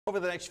Over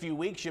the next few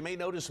weeks, you may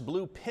notice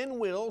blue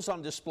pinwheels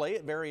on display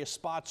at various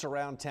spots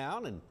around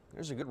town, and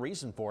there's a good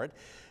reason for it.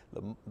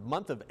 The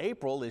month of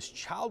April is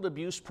Child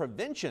Abuse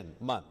Prevention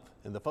Month,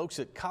 and the folks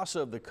at CASA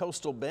of the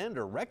Coastal Bend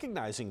are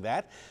recognizing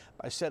that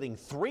by setting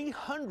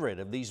 300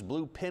 of these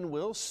blue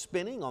pinwheels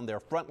spinning on their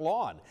front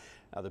lawn.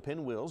 Now, the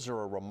pinwheels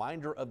are a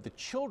reminder of the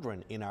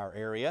children in our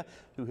area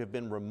who have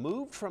been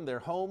removed from their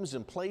homes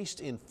and placed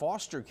in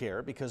foster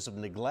care because of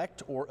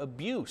neglect or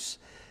abuse.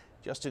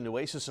 Just in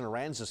Nueces and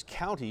Aransas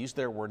counties,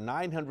 there were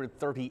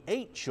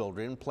 938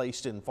 children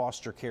placed in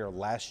foster care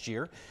last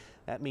year.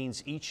 That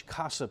means each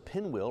CASA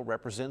pinwheel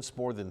represents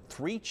more than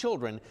 3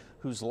 children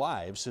whose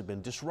lives have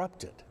been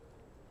disrupted.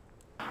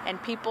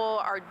 And people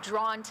are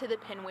drawn to the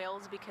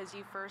pinwheels because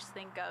you first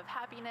think of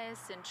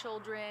happiness and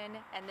children,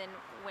 and then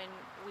when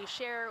we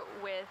share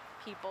with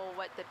people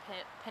what the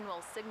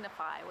pinwheels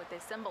signify, what they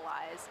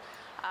symbolize,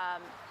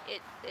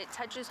 it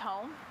touches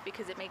home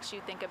because it makes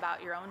you think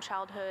about your own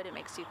childhood. It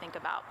makes you think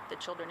about the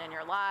children in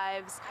your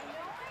lives.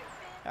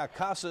 Now,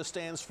 CASA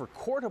stands for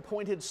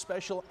Court-Appointed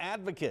Special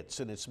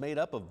Advocates, and it's made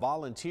up of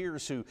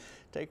volunteers who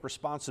take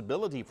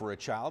responsibility for a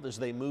child as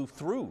they move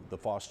through the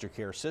foster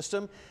care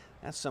system.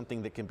 That's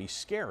something that can be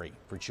scary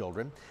for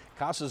children.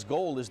 CASA's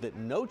goal is that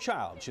no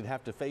child should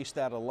have to face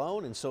that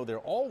alone, and so they're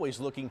always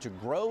looking to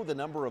grow the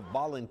number of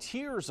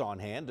volunteers on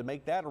hand to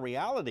make that a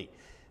reality.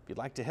 If you'd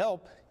like to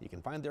help, you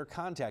can find their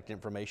contact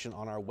information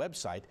on our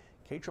website,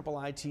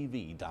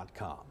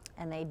 KIITV.com.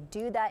 And they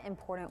do that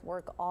important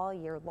work all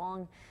year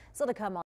long. So to come on.